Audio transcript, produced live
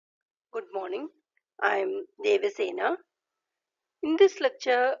Good morning. I'm Devasena. In this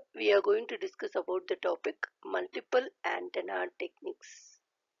lecture, we are going to discuss about the topic multiple antenna techniques.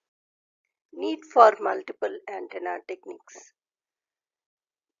 Need for multiple antenna techniques.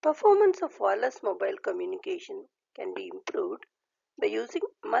 Performance of wireless mobile communication can be improved by using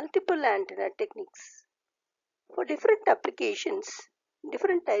multiple antenna techniques. For different applications,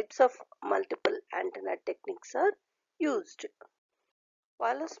 different types of multiple antenna techniques are used.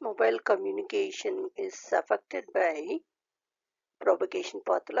 Wireless mobile communication is affected by propagation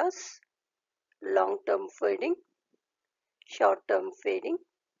path loss, long-term fading, short-term fading,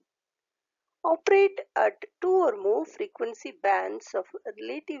 operate at two or more frequency bands of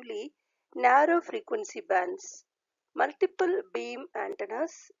relatively narrow frequency bands, multiple beam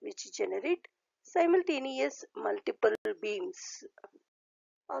antennas which generate simultaneous multiple beams.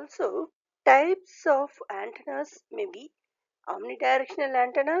 Also, types of antennas may be omnidirectional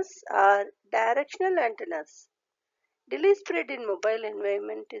antennas or directional antennas. Delay spread in mobile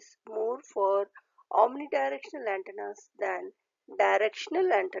environment is more for omnidirectional antennas than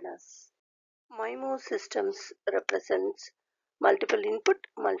directional antennas. MIMO systems represents multiple input,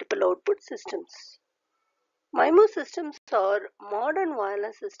 multiple output systems. MIMO systems are modern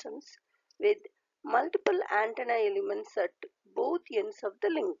wireless systems with multiple antenna elements at both ends of the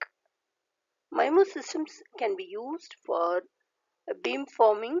link. MIMO systems can be used for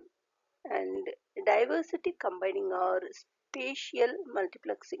beamforming and diversity combining or spatial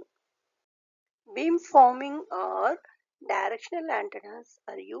multiplexing. Beamforming or directional antennas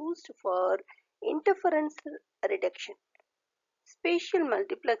are used for interference reduction. Spatial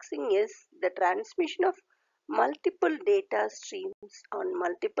multiplexing is the transmission of multiple data streams on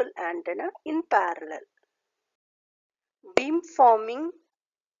multiple antenna in parallel. Beamforming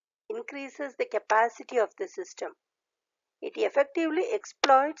increases the capacity of the system. It effectively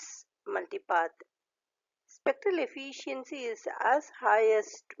exploits multipath. Spectral efficiency is as high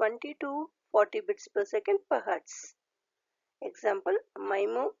as 20 to 40 bits per second per hertz. Example,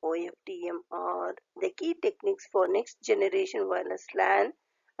 MIMO OFDM are the key techniques for next generation wireless LAN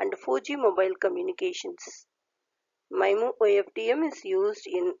and 4G mobile communications. MIMO OFDM is used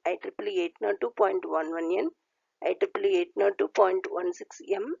in IEEE 802.11n, IEEE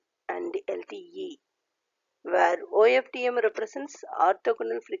 802.16m and LTE, where OFDM represents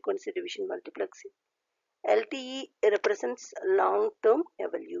orthogonal frequency division multiplexing. LTE represents long-term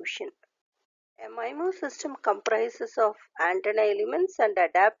evolution. A MIMO system comprises of antenna elements and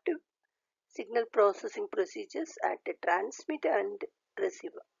adaptive signal processing procedures at the transmitter and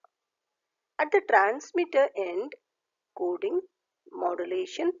receiver. At the transmitter end, coding,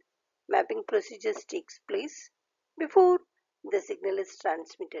 modulation, mapping procedures takes place before the signal is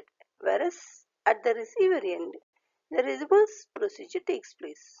transmitted, whereas at the receiver end, the reverse procedure takes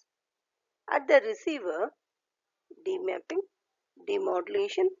place. At the receiver, demapping,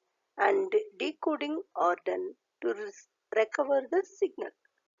 demodulation, and decoding are done to recover the signal.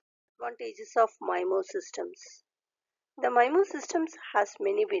 Advantages of MIMO systems. The MIMO systems has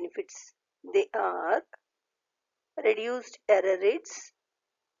many benefits. They are reduced error rates,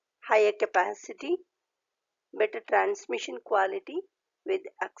 higher capacity, better transmission quality with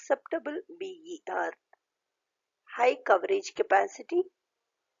acceptable BER, high coverage capacity,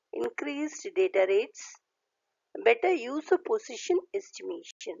 increased data rates, better user position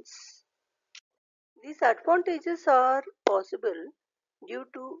estimations. These advantages are possible due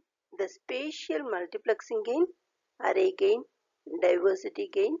to the spatial multiplexing gain, array gain, diversity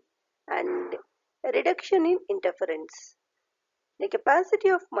gain, and reduction in interference. The capacity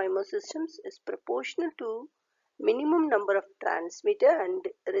of MIMO systems is proportional to minimum number of transmitter and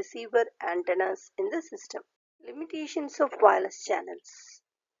receiver antennas in the system. Limitations of wireless channels.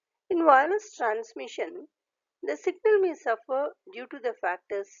 In wireless transmission, the signal may suffer due to the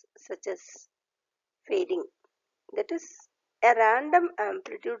factors such as fading, that is, a random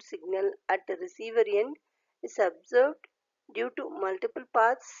amplitude signal at the receiver end is observed due to multiple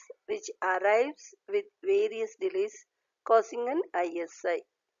paths which arrives with various delays causing an ISA,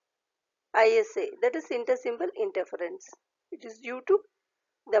 that is intersymbol interference. It is due to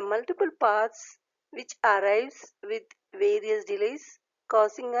the multiple paths which arrives with various delays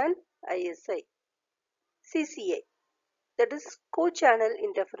causing an ISI. CCA, that is co-channel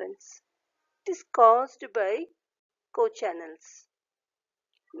interference. It is caused by co-channels.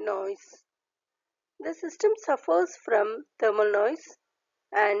 Noise. The system suffers from thermal noise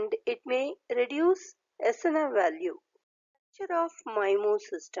and it may reduce SNR value. Structure of MIMO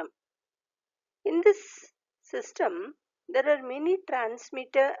system. In this system, there are many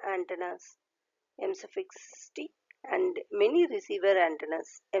transmitter antennas, M suffix T, and many receiver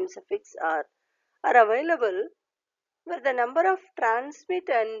antennas M suffix R are available where the number of transmit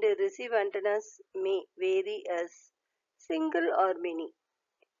and receive antennas may vary as single or many.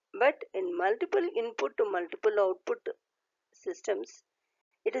 But in multiple input to multiple output systems,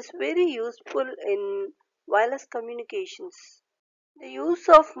 it is very useful in wireless communications. The use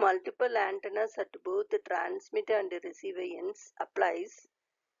of multiple antennas at both the transmitter and receiver ends applies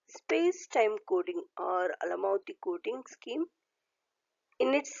space-time coding or Alamouti coding scheme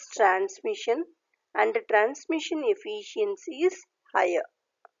in its transmission, and the transmission efficiency is higher.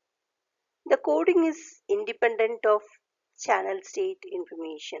 The coding is independent of channel state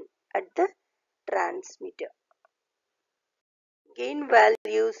information at the transmitter. Gain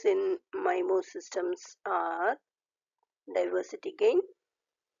values in MIMO systems are diversity gain,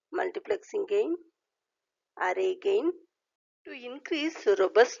 multiplexing gain, array gain. To increase the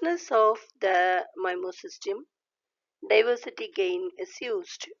robustness of the MIMO system, diversity gain is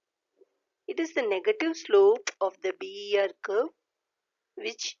used. It is the negative slope of the BER curve,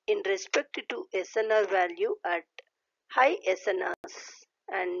 which in respect to SNR value at high SNRs,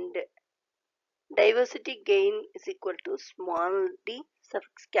 and diversity gain is equal to small d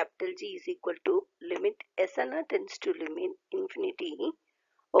suffix capital G is equal to limit SNR tends to limit infinity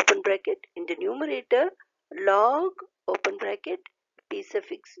open bracket into numerator log open bracket P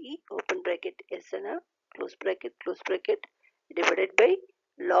suffix E open bracket SNR close bracket divided by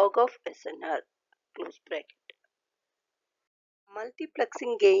log of SNR close bracket.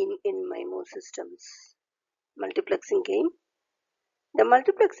 Multiplexing gain in MIMO systems. Multiplexing gain. The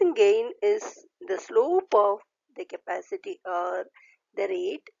multiplexing gain is the slope of the capacity or the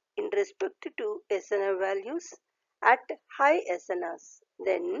rate in respect to SNR values at high SNRs.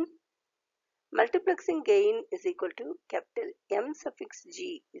 Then multiplexing gain is equal to capital M suffix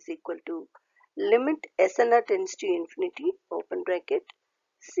G is equal to limit SNR tends to infinity open bracket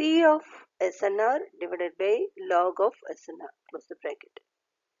C of SNR divided by log of SNR close the bracket.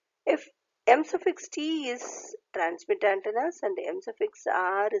 If M suffix T is transmit antennas and M suffix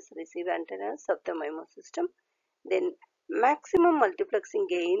R is receive antennas of the MIMO system, then maximum multiplexing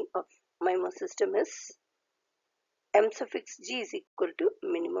gain of MIMO system is M suffix G is equal to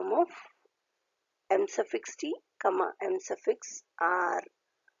minimum of M suffix T, M suffix R.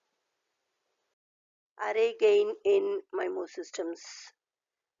 Array gain in MIMO systems.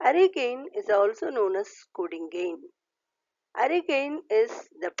 Array gain is also known as coding gain. Array gain is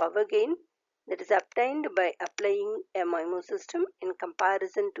the power gain that is obtained by applying a MIMO system in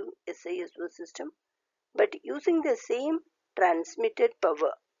comparison to SISO system, but using the same transmitted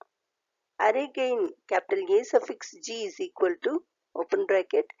power. Array gain capital A suffix G is equal to open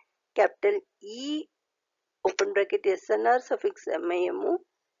bracket capital E open bracket SNR suffix MIMO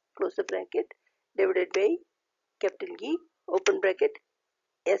close the bracket divided by capital E open bracket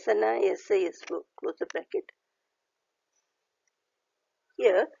SNR SISO close the bracket.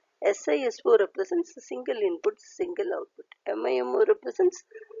 Here SISO represents single input single output. MIMO represents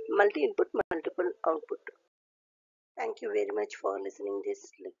multi input multiple output. Thank you very much for listening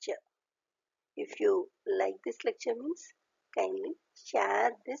this lecture. If you like this lecture means kindly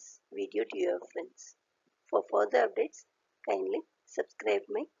share this video to your friends. For further updates kindly subscribe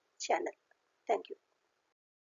my channel. Thank you.